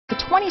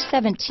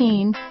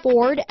2017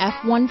 Ford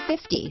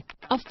F-150.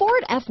 A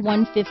Ford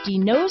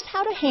F-150 knows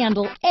how to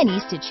handle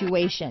any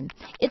situation.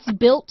 It's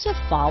built to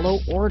follow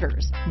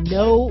orders,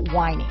 no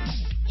whining.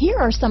 Here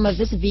are some of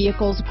this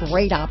vehicle's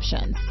great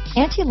options: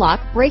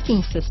 anti-lock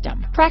braking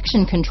system,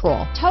 traction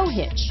control, tow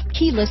hitch,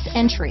 keyless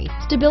entry,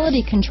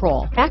 stability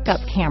control,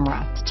 backup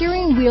camera,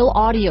 steering wheel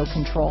audio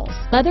controls,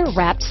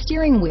 leather-wrapped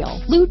steering wheel,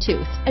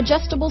 Bluetooth,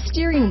 adjustable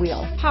steering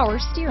wheel, power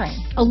steering,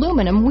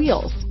 aluminum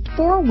wheels,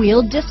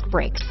 four-wheel disc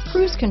brakes,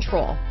 cruise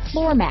control,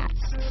 floor mats,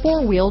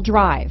 four-wheel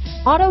drive,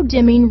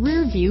 auto-dimming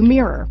rear-view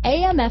mirror,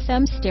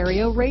 AM/FM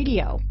stereo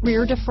radio,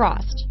 rear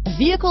defrost. A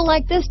vehicle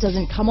like this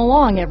doesn't come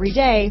along every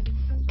day.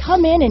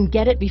 Come in and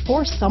get it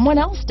before someone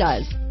else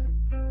does.